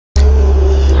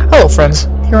Hello friends,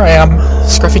 here I am,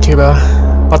 Scruffy Tuba,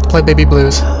 about to play Baby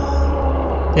Blues.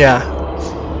 Yeah,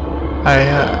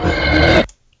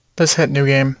 let's hit new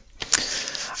game.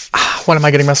 What am I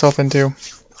getting myself into?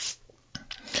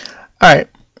 Alright,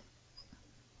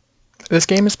 this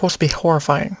game is supposed to be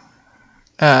horrifying.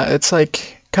 It's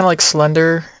like, kind of like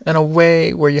Slender in a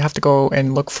way where you have to go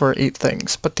and look for 8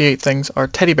 things, but the 8 things are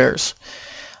teddy bears.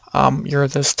 You're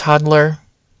this toddler,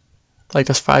 like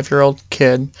this 5-year-old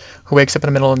kid who wakes up in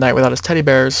the middle of the night without his teddy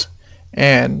bears,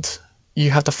 and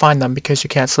you have to find them because you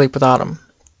can't sleep without them.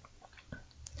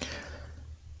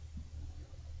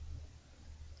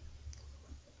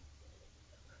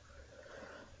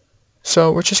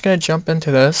 So we're just going to jump into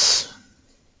this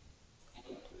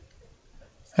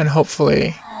and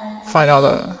hopefully find all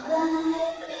the...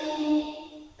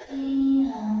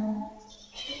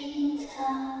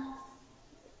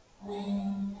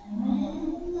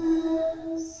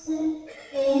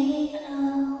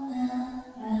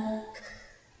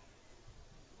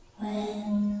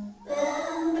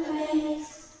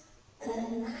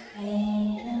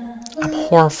 I'm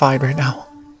horrified right now.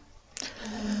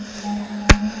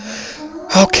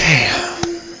 Okay.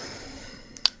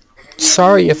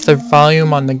 Sorry if the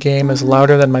volume on the game is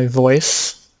louder than my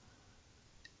voice.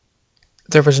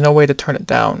 There was no way to turn it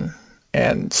down.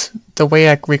 And the way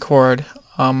I record,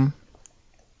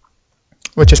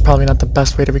 which is probably not the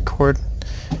best way to record,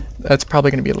 that's probably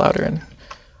going to be louder. And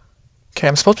okay,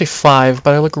 I'm supposed to be 5,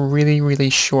 but I look really, really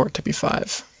short to be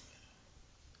 5.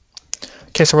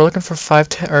 Okay, so we're looking for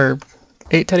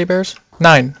 8 teddy bears?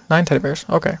 9 teddy bears,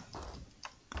 okay.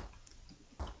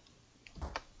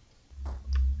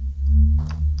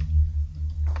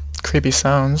 Creepy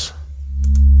sounds.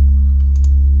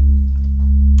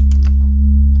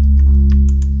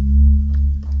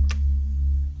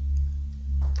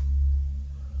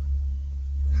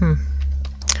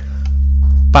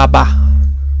 Baba.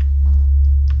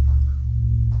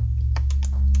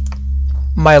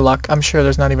 My luck, I'm sure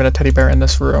there's not even a teddy bear in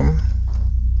this room.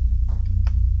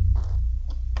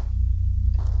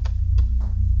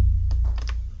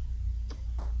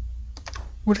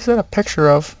 What is that a picture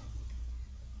of?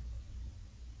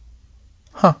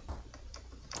 Huh.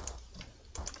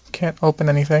 Can't open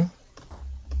anything.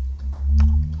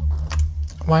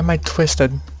 Why am I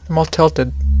twisted? I'm all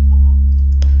tilted.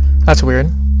 That's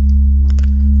weird.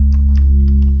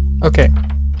 Okay.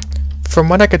 From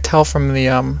what I could tell from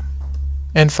the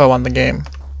info on the game,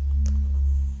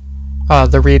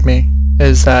 the readme,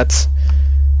 is that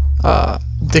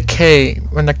the K,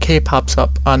 when the K pops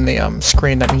up on the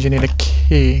screen, that means you need a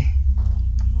key.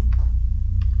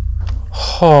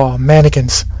 Oh,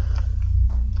 mannequins.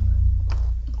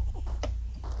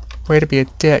 Way to be a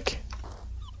dick.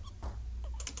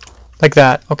 Like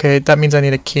that. Okay, that means I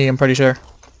need a key, I'm pretty sure.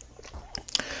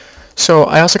 So,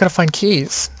 I also gotta find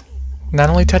keys. Not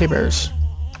only teddy bears.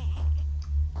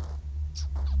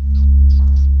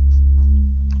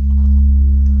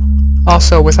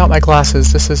 Also, without my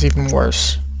glasses, this is even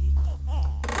worse.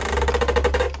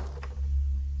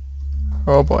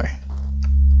 Oh boy.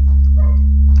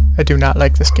 I do not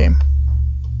like this game.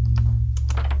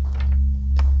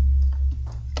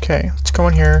 Okay, let's go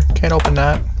in here. Can't open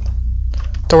that.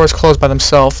 Doors closed by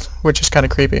themselves, which is kind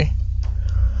of creepy.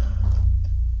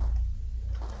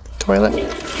 Toilet.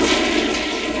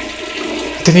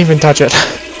 I didn't even touch it.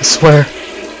 I swear.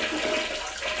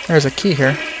 There's a key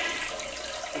here.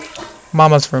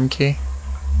 Mama's room key.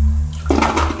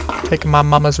 Take my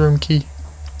mama's room key.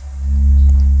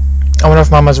 I wonder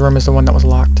if Mama's room is the one that was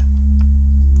locked.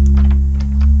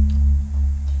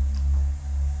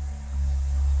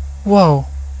 Whoa.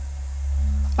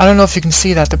 I don't know if you can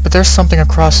see that, but there's something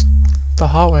across the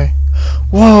hallway.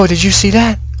 Whoa, did you see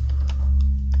that?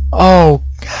 Oh,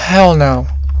 hell no.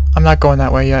 I'm not going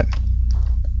that way yet.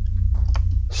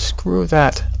 Screw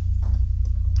that.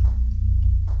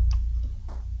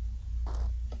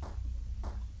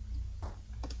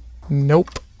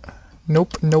 Nope.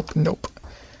 Nope, nope, nope.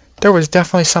 There was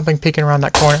definitely something peeking around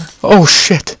that corner. Oh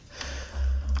shit!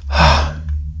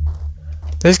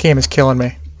 This game is killing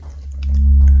me.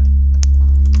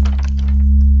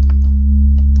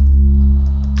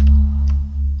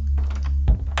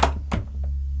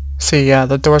 See, yeah,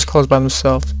 the doors closed by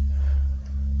themselves.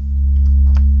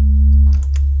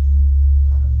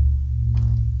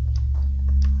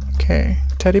 Okay,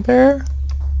 teddy bear?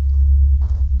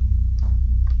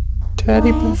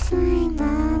 Teddy bear?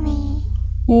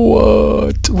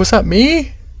 What? Was that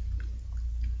me?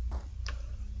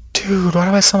 Dude, why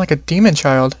do I sound like a demon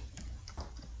child?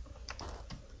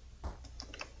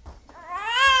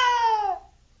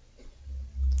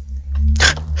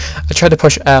 tried to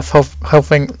push F,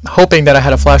 hoping that I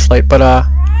had a flashlight, but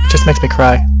it just makes me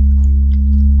cry.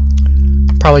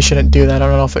 Probably shouldn't do that. I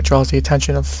don't know if it draws the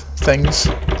attention of things.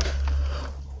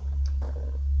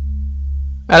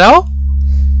 Hello?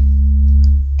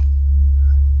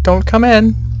 Don't come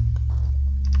in.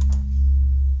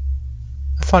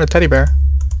 I found a teddy bear.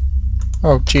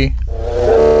 Oh, gee.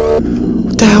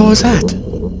 What the hell was that?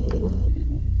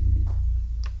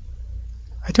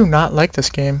 I do not like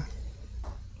this game.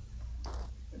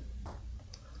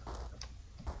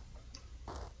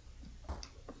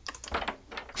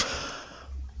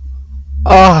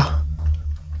 Ah.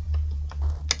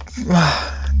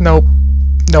 Nope.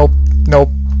 Nope. Nope.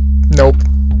 Nope.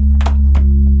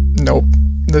 Nope.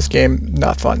 This game,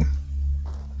 not fun.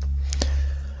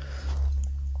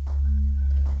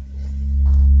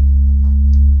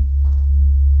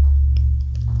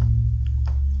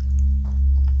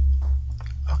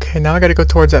 Okay, now I gotta go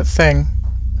towards that thing.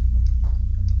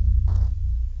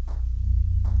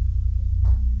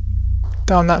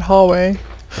 Down that hallway.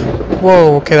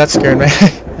 Whoa, okay, that scared me.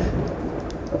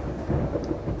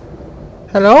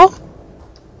 Hello?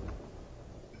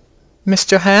 Missed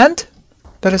your hand?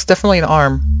 That is definitely an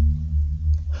arm.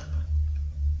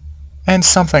 And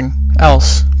something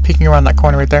else peeking around that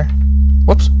corner right there.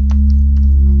 Whoops.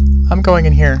 I'm going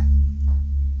in here.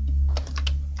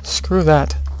 Screw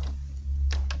that.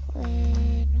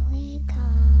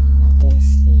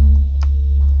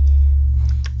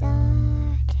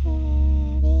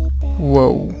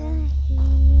 Whoa.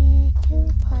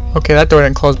 Okay, that door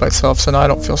didn't close by itself, so now I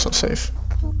don't feel so safe.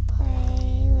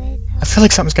 I feel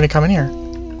like something's gonna come in here.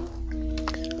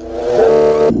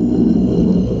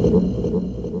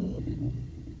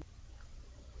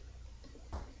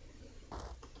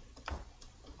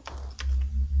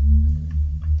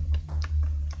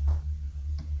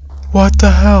 What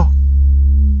the hell?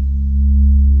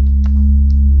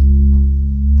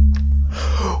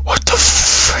 What the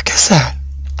frick is that?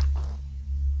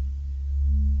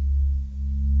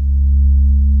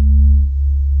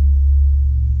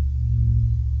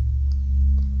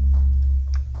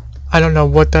 I don't know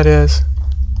what that is.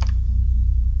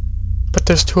 But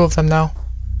there's two of them now.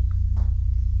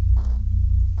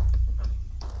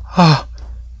 Ah.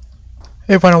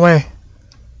 It went away.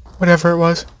 Whatever it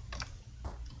was.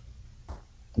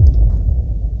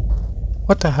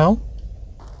 What the hell?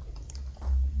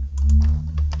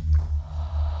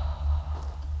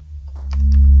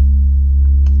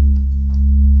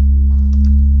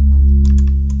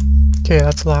 Okay,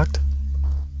 that's locked.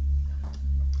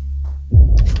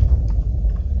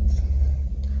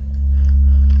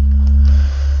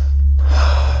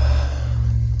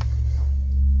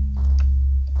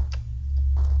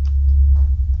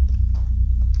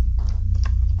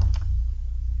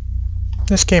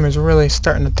 This game is really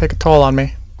starting to take a toll on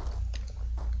me.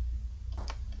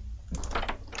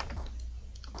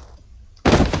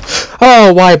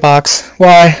 Oh, why box?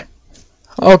 Why?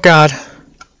 Oh god.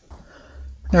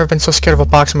 Never been so scared of a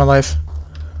box in my life.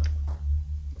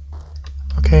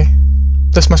 Okay.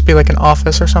 This must be like an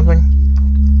office or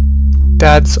something.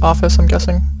 Dad's office, I'm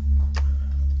guessing.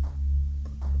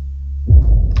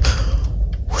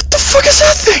 What the fuck is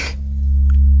that thing?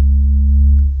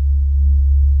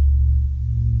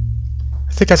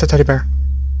 I think that's a teddy bear.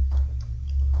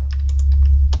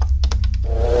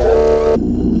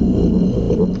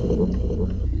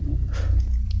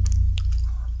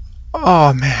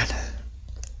 Oh man.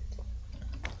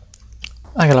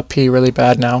 I gotta pee really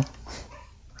bad now.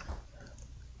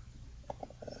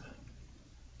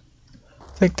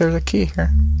 I think there's a key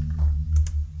here.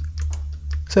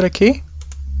 Is it a key?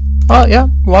 Oh yeah,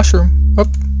 washroom.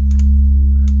 Oh.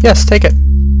 Yes, take it.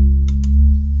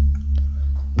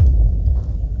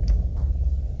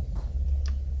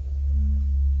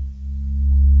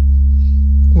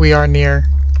 We are near.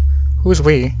 Who's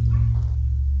we?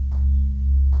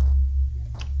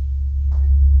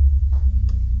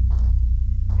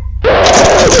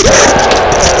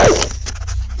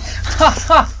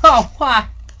 Oh, why?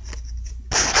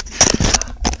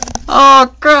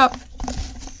 Oh, crap.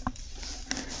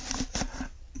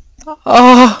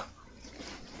 Oh.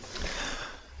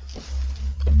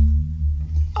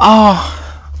 Oh.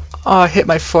 Oh, I hit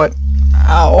my foot.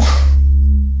 Ow.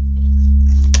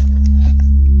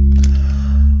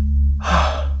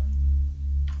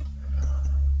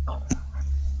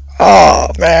 Oh,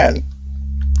 man.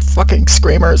 Fucking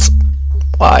screamers.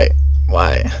 Why?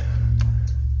 Why?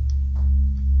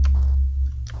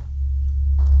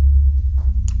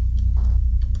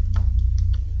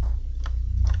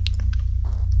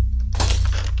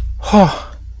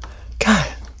 Oh, God.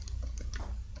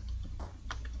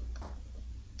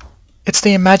 It's It's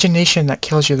the imagination that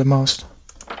kills you the most.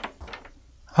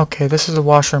 Okay, this is the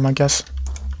washroom, I guess.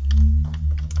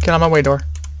 Get on my way, door.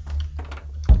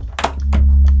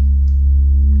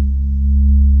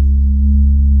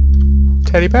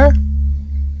 Teddy bear?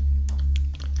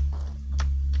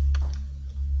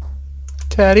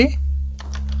 Teddy?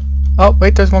 Oh,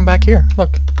 wait, there's one back here.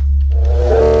 Look.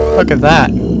 Look at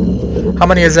that. How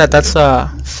many is that? That's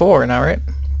 4 now, right?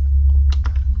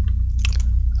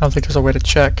 I don't think there's a way to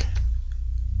check.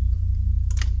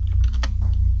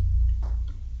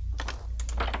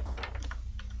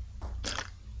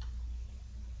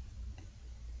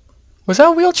 Was that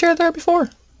a wheelchair there before?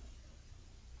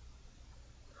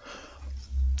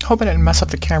 Hope I didn't mess up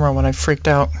the camera when I freaked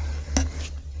out.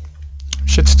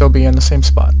 Should still be in the same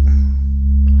spot.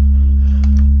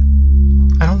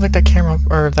 I don't think that camera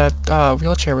or that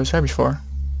wheelchair was there before.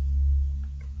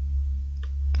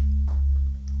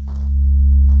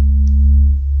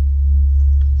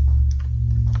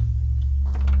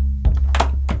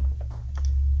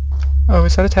 Oh,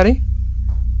 is that a teddy?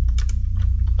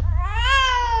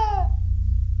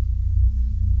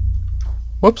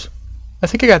 Whoops. I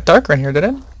think it got darker in here, did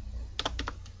it?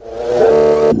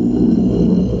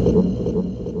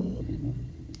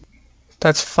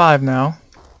 That's 5 now.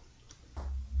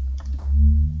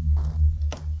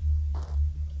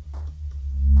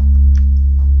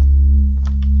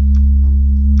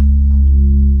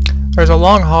 There's a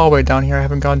long hallway down here I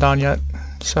haven't gone down yet,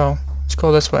 so let's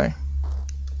go this way.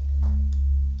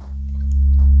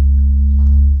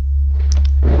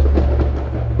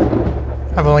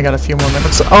 I've only got a few more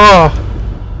minutes. Oh!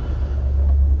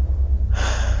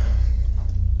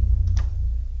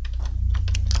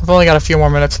 I've only got a few more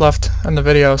minutes left in the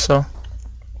video, so...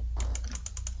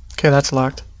 Okay, that's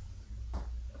locked.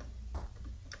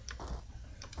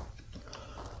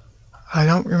 I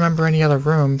don't remember any other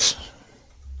rooms.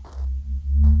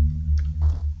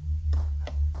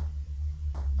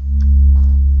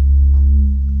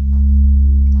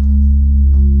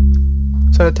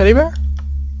 Is that a teddy bear?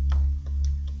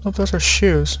 Oh, those are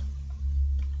shoes.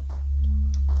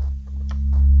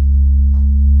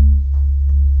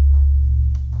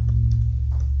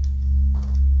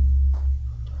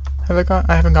 Have I gone?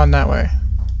 I haven't gone that way.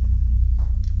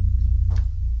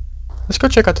 Let's go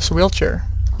check out this wheelchair.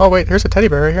 Oh wait, here's a teddy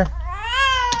bear right here.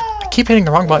 I keep hitting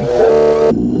the wrong button.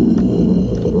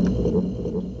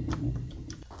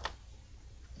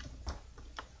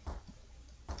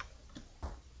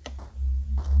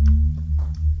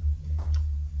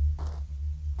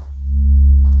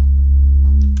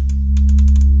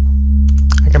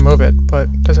 I can move it, but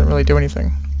it doesn't really do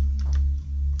anything.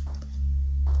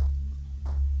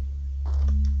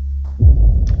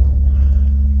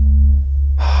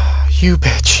 You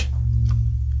bitch.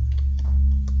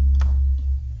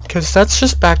 Because that's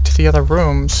just back to the other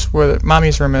rooms where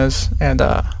Mommy's room is, and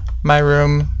my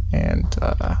room, and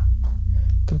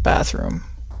the bathroom.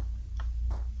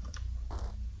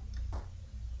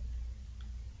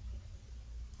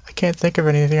 I can't think of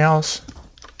anything else.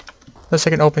 Unless I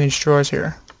can open these drawers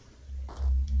here.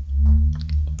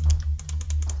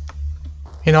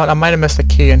 You know what, I might have missed a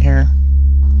key in here.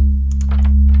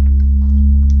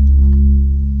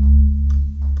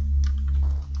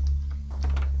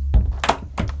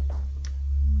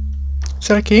 Is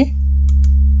that a key?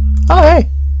 Oh hey!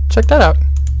 Check that out.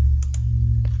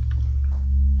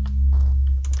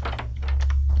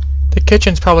 The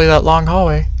kitchen's probably that long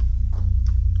hallway.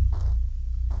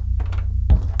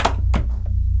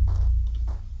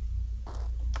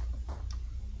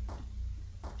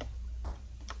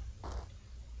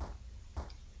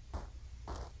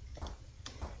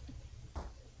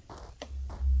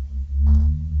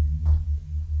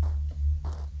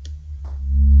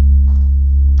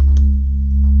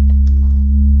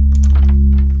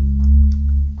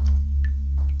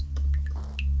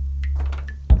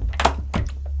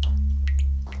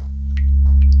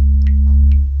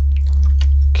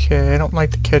 Okay, I don't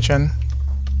like the kitchen.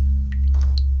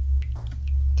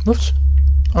 Oops.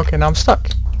 Okay, now I'm stuck.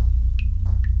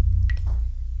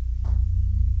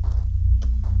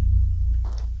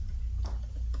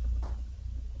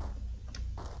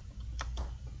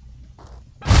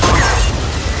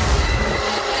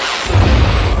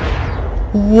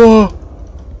 Whoa!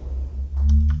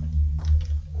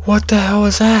 What the hell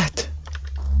is that?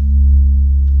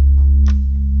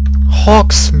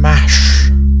 Hawk smash.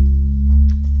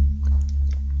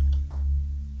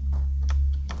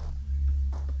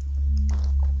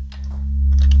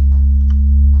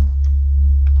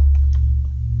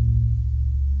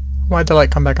 Why'd the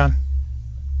light come back on?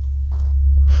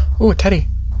 Ooh, a teddy.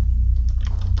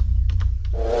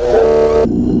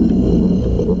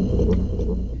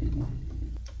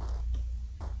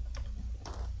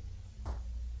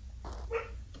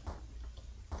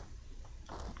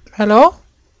 Hello?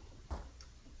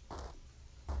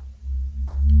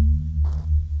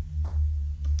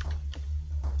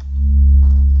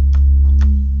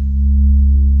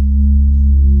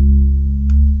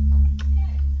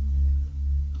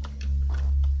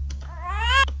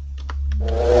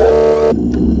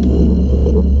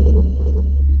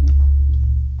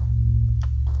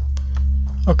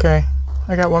 Okay,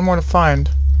 I got one more to find,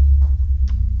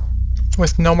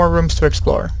 with no more rooms to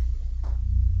explore.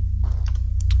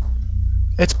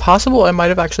 It's possible it might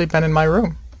have actually been in my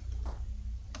room.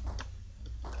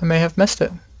 I may have missed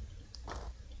it.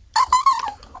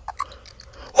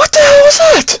 What the hell was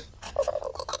that?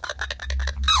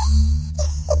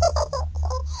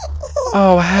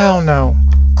 Oh, hell no.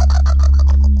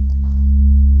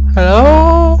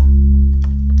 Hello?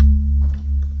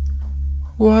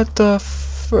 What the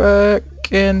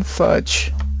frickin'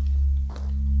 fudge?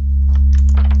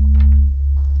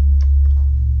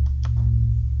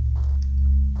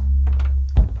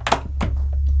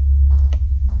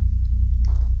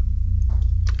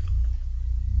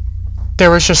 There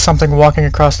was just something walking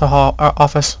across the hall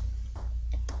office.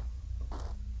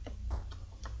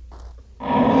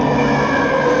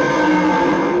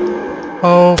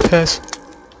 Oh, piss.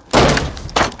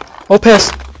 Oh,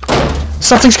 piss.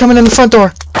 Something's coming in the front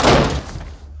door.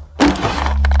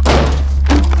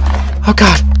 Oh,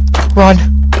 God. Run.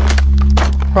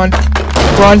 Run.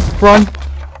 Run. Run.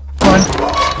 Run.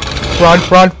 Run.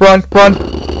 Run. Run. Run.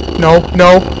 No.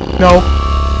 No. No.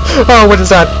 Oh, what is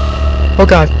that? Oh,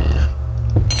 God.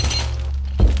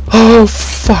 Oh,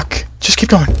 fuck. Just keep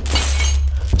going.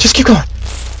 Just keep going.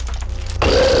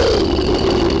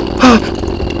 Ah.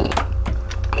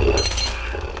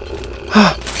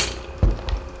 Ah.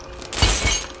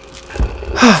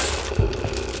 Ah.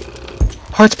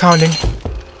 Heart's pounding.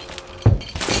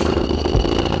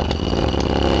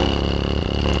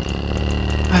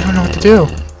 I don't know what to do.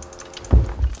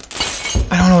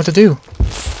 I don't know what to do.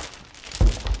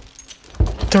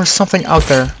 There's something out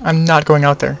there. I'm not going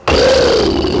out there.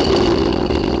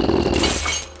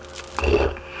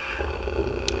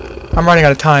 I'm running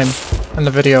out of time on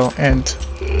the video, and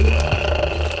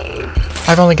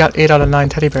I've only got 8 out of 9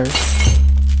 teddy bears.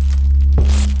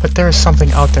 But there is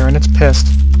something out there, and it's pissed.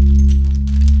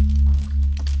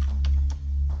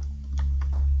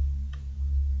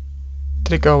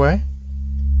 Did it go away?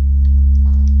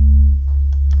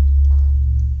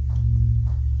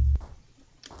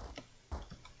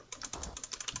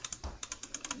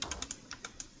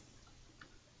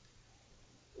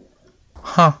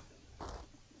 Huh.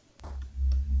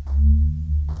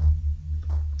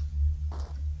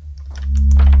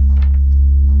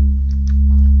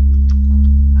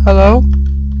 Hello?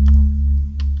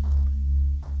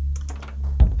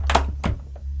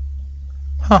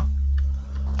 Huh.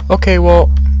 Okay,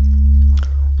 well,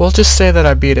 we'll just say that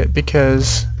I beat it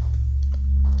because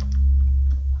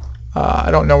I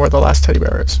don't know where the last teddy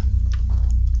bear is.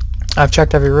 I've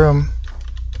checked every room.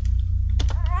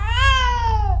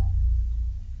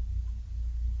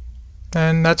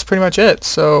 And that's pretty much it,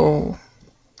 so...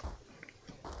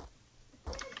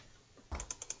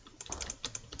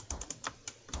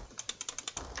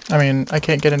 I mean, I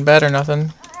can't get in bed or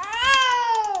nothing.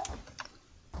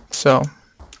 So...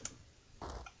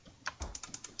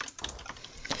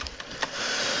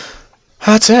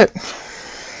 that's it.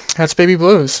 That's Baby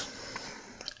Blues.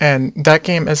 And that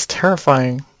game is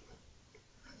terrifying.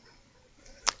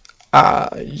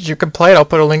 You can play it. I'll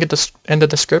put a link in the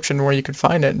description where you can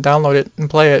find it, download it, and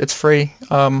play it. It's free.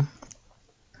 I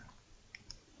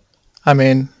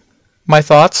mean, my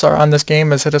thoughts are on this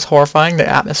game is it is horrifying. The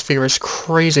atmosphere is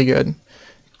crazy good.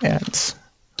 And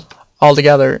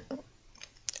altogether,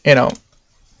 you know,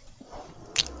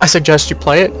 I suggest you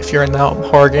play it if you're into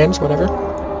horror games, whatever.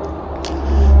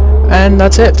 And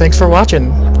that's it. Thanks for watching.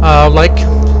 Like,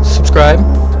 subscribe,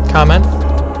 comment,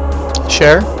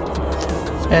 share,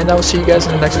 and I will see you guys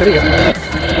in the next video.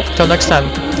 Until next time,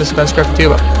 this has been Scruffy.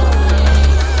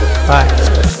 Bye.